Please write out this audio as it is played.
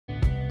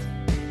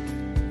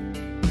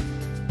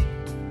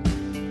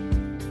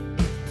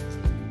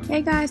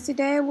Hey guys,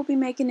 today I will be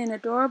making an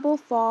adorable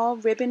fall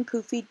ribbon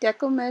poofy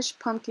deco mesh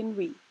pumpkin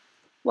wreath.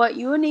 What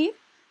you will need,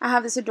 I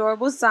have this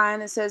adorable sign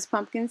that says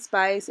pumpkin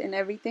spice and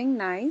everything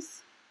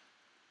nice.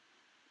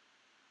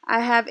 I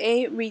have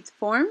a wreath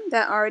form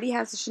that already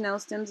has the chenille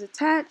stems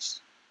attached.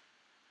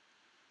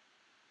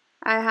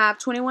 I have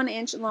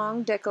 21-inch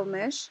long deco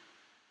mesh.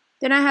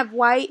 Then I have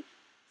white,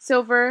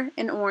 silver,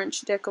 and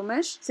orange deco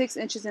mesh, 6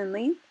 inches in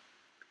length.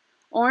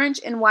 Orange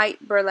and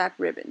white burlap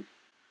ribbon.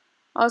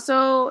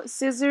 Also,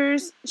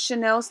 scissors,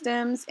 chenille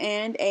stems,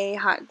 and a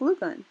hot glue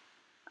gun.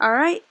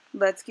 Alright,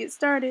 let's get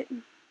started.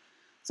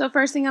 So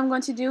first thing I'm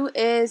going to do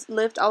is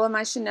lift all of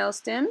my chenille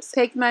stems.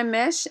 Take my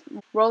mesh,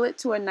 roll it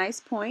to a nice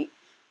point.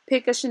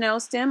 Pick a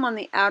chenille stem on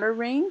the outer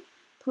ring,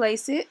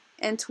 place it,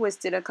 and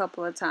twist it a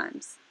couple of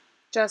times.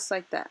 Just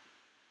like that.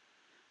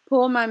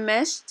 Pull my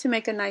mesh to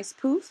make a nice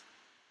poof.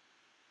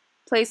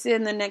 Place it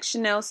in the next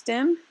chenille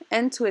stem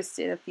and twist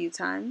it a few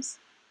times.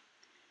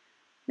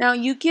 Now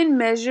you can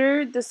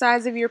measure the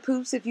size of your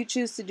poofs if you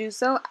choose to do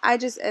so. I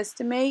just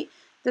estimate.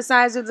 The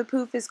size of the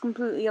poof is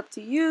completely up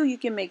to you. You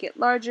can make it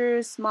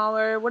larger,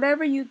 smaller,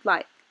 whatever you'd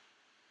like.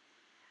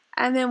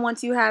 And then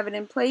once you have it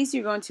in place,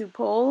 you're going to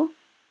pull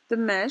the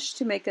mesh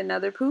to make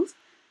another poof.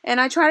 And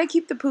I try to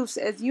keep the poofs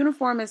as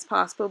uniform as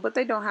possible, but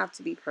they don't have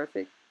to be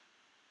perfect.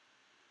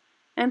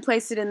 And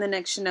place it in the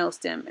next chenille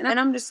stem. And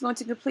I'm just going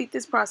to complete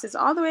this process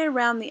all the way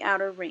around the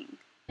outer ring.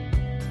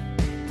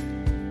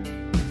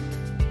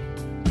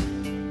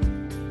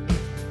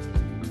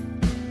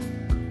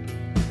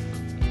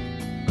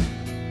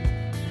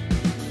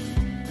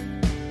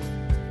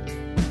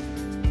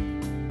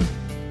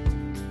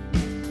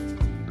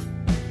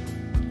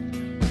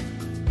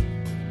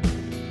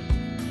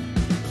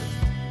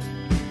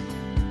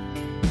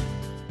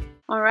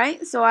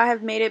 Alright, so I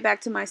have made it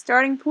back to my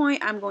starting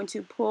point. I'm going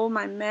to pull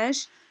my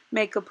mesh,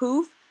 make a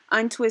poof,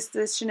 untwist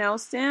the chenille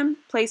stem,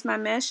 place my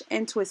mesh,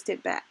 and twist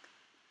it back.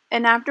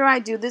 And after I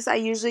do this, I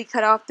usually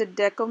cut off the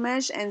deco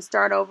mesh and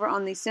start over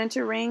on the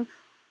center ring,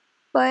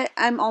 but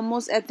I'm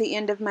almost at the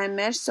end of my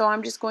mesh, so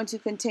I'm just going to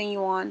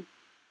continue on.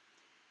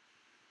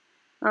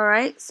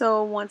 Alright,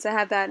 so once I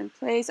have that in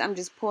place, I'm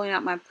just pulling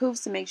out my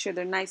poofs to make sure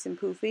they're nice and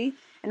poofy,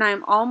 and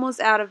I'm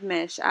almost out of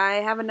mesh. I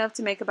have enough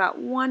to make about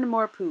one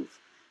more poof.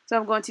 So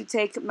I'm going to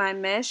take my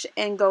mesh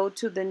and go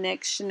to the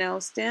next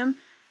chenille stem,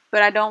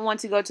 but I don't want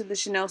to go to the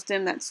chenille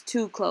stem that's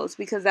too close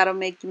because that'll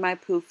make my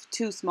poof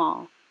too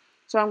small.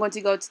 So I'm going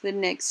to go to the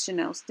next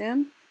chenille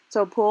stem.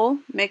 So pull,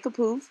 make a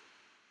poof,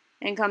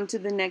 and come to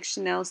the next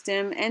chenille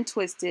stem and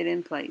twist it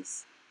in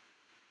place.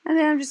 And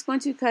then I'm just going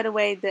to cut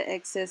away the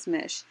excess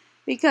mesh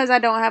because I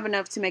don't have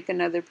enough to make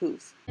another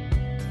poof.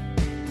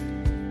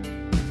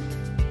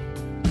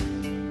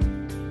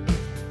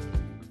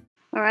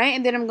 Alright,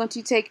 and then I'm going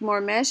to take more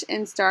mesh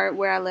and start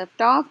where I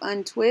left off,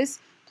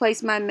 untwist,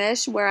 place my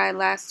mesh where I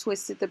last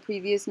twisted the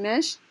previous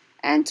mesh,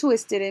 and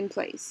twist it in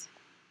place.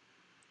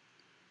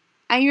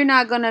 And you're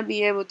not going to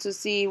be able to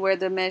see where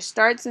the mesh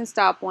starts and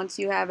stops once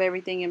you have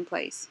everything in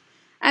place.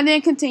 And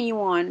then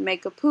continue on,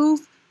 make a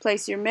poof,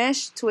 place your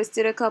mesh, twist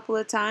it a couple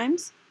of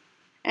times,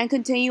 and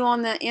continue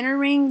on the inner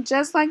ring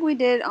just like we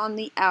did on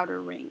the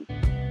outer ring.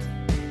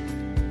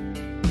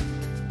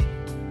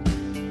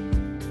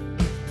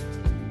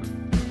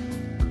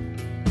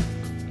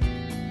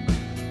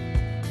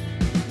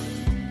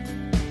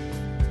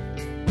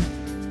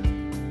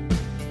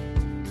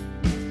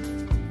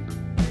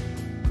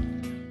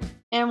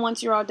 And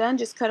once you're all done,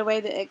 just cut away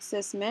the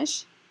excess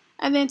mesh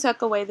and then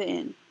tuck away the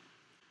end.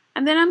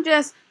 And then I'm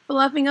just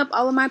fluffing up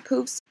all of my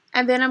poofs.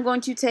 And then I'm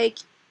going to take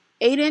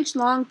 8-inch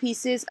long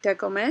pieces of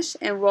deco mesh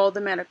and roll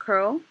them at a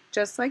curl,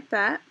 just like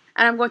that.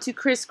 And I'm going to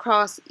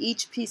crisscross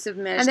each piece of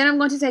mesh. And then I'm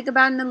going to take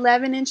about an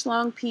 11-inch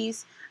long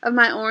piece of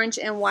my orange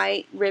and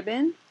white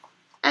ribbon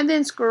and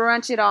then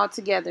scrunch it all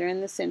together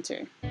in the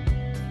center.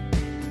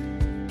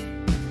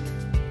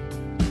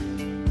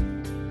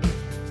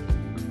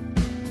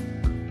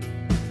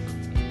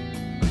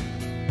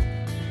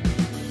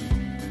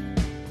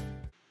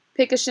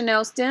 Pick a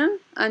chenille stem,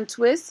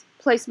 untwist,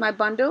 place my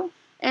bundle,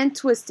 and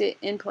twist it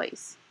in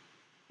place.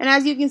 And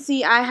as you can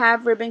see, I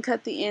have ribbon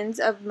cut the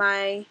ends of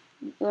my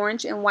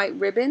orange and white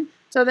ribbon.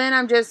 So then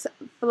I'm just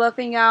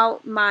fluffing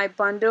out my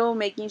bundle,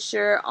 making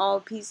sure all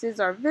pieces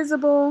are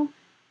visible,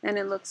 and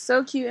it looks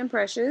so cute and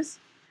precious.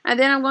 And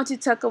then I'm going to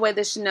tuck away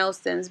the chenille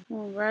stems.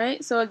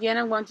 Alright, so again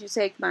I'm going to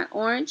take my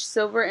orange,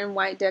 silver, and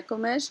white deco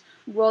mesh,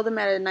 roll them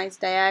at a nice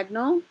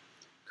diagonal,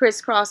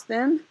 crisscross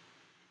them.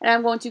 And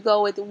I'm going to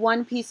go with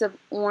 1 piece of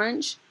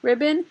orange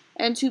ribbon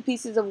and 2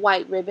 pieces of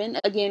white ribbon.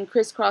 Again,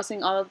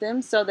 crisscrossing all of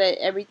them so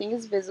that everything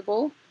is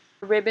visible.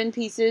 Ribbon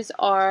pieces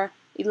are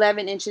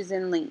 11 inches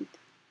in length.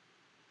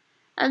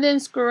 And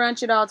then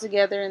scrunch it all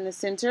together in the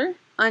center.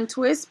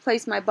 Untwist,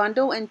 place my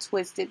bundle, and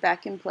twist it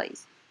back in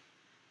place.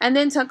 And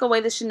then tuck away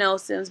the chenille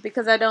stems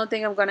because I don't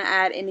think I'm going to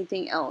add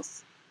anything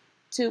else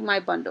to my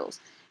bundles.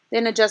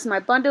 Then adjust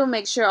my bundle,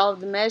 make sure all of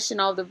the mesh and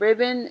all the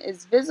ribbon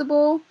is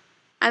visible.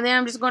 And then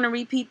I'm just going to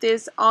repeat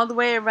this all the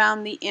way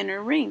around the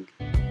inner ring.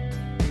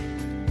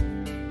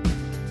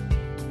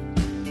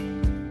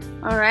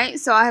 Alright,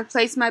 so I have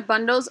placed my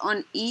bundles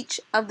on each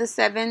of the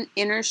 7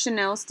 inner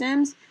chenille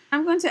stems.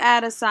 I'm going to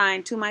add a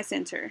sign to my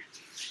center.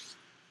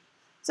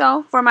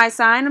 So for my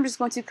sign, I'm just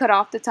going to cut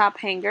off the top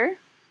hanger,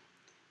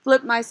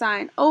 flip my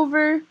sign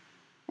over,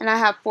 and I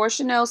have 4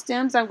 chenille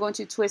stems. I'm going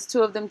to twist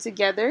 2 of them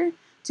together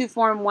to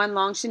form one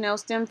long chenille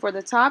stem for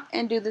the top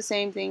and do the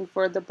same thing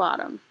for the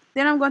bottom.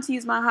 Then I'm going to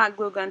use my hot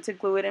glue gun to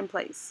glue it in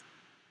place,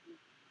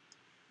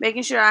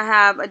 making sure I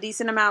have a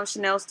decent amount of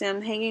chenille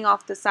stem hanging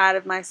off the side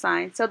of my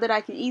sign so that I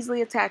can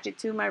easily attach it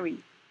to my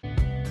wreath.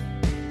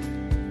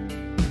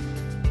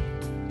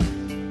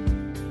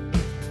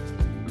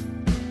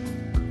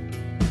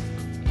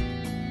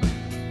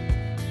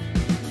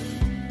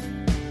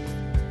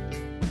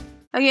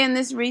 Again,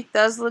 this wreath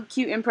does look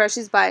cute and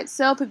precious by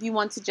itself. If you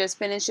want to just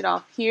finish it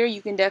off here,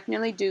 you can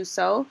definitely do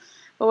so.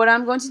 But what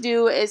I'm going to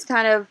do is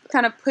kind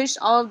of push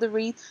all of the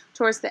wreath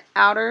towards the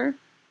outer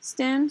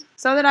stems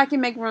so that I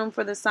can make room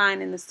for the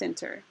sign in the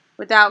center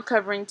without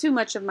covering too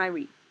much of my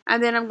wreath.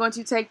 And then I'm going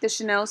to take the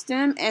chenille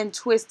stem and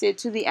twist it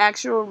to the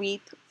actual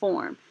wreath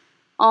form.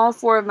 All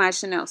 4 of my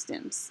chenille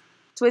stems.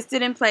 Twist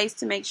it in place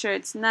to make sure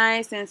it's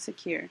nice and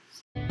secure.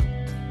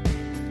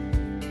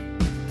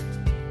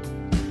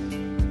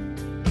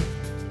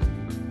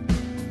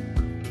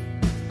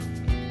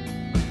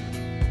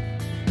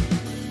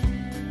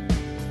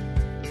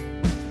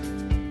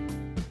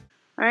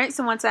 Alright,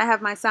 so once I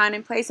have my sign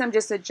in place, I'm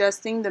just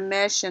adjusting the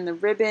mesh and the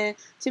ribbon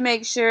to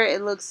make sure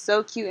it looks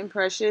so cute and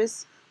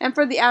precious. And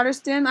for the outer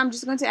stem, I'm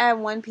just going to add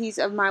 1 piece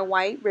of my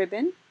white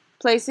ribbon,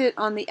 place it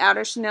on the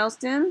outer chenille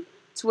stem,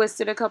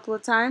 twist it a couple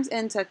of times,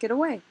 and tuck it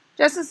away.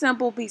 Just a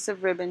simple piece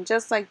of ribbon,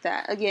 just like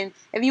that. Again,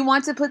 if you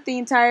want to put the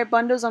entire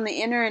bundles on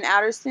the inner and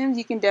outer stems,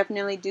 you can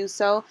definitely do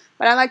so.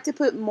 But I like to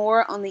put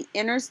more on the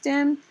inner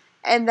stem,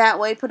 and that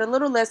way put a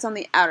little less on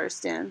the outer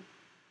stem.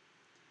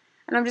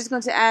 And I'm just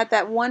going to add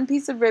that 1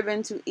 piece of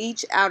ribbon to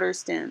each outer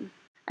stem.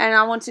 And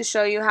I want to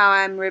show you how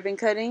I'm ribbon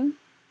cutting.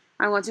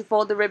 I'm going to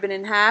fold the ribbon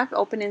in half,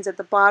 open ends at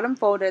the bottom,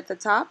 fold it at the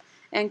top,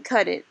 and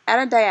cut it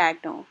at a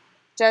diagonal,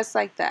 just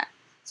like that.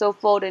 So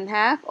fold in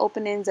half,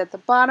 open ends at the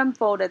bottom,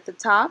 fold at the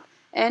top,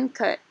 and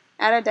cut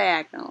at a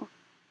diagonal.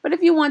 But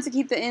if you want to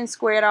keep the ends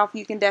squared off,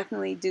 you can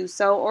definitely do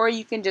so, or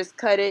you can just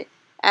cut it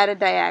at a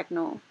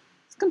diagonal.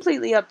 It's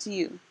completely up to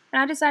you.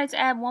 And I decided to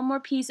add 1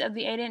 more piece of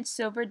the 8-inch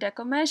silver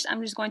deco mesh.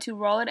 I'm just going to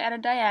roll it at a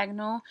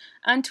diagonal,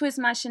 untwist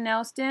my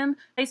chenille stem,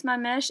 place my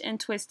mesh, and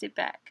twist it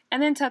back.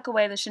 And then tuck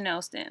away the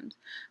chenille stems.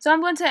 So I'm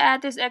going to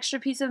add this extra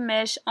piece of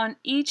mesh on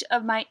each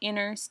of my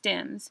inner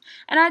stems.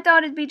 And I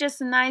thought it'd be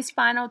just a nice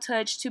final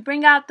touch to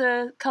bring out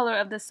the color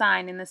of the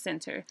sign in the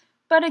center.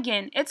 But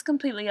again, it's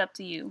completely up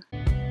to you.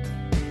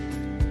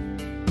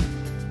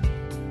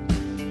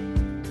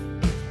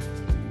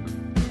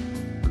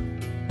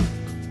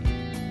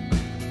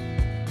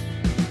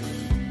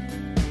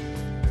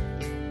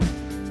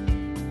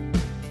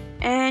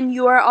 And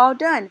you are all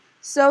done.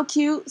 So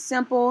cute,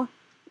 simple,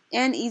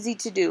 and easy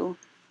to do.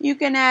 You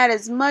can add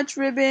as much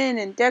ribbon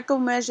and deco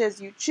mesh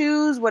as you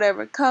choose,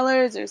 whatever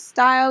colors or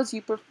styles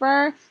you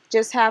prefer.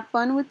 Just have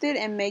fun with it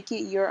and make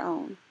it your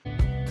own.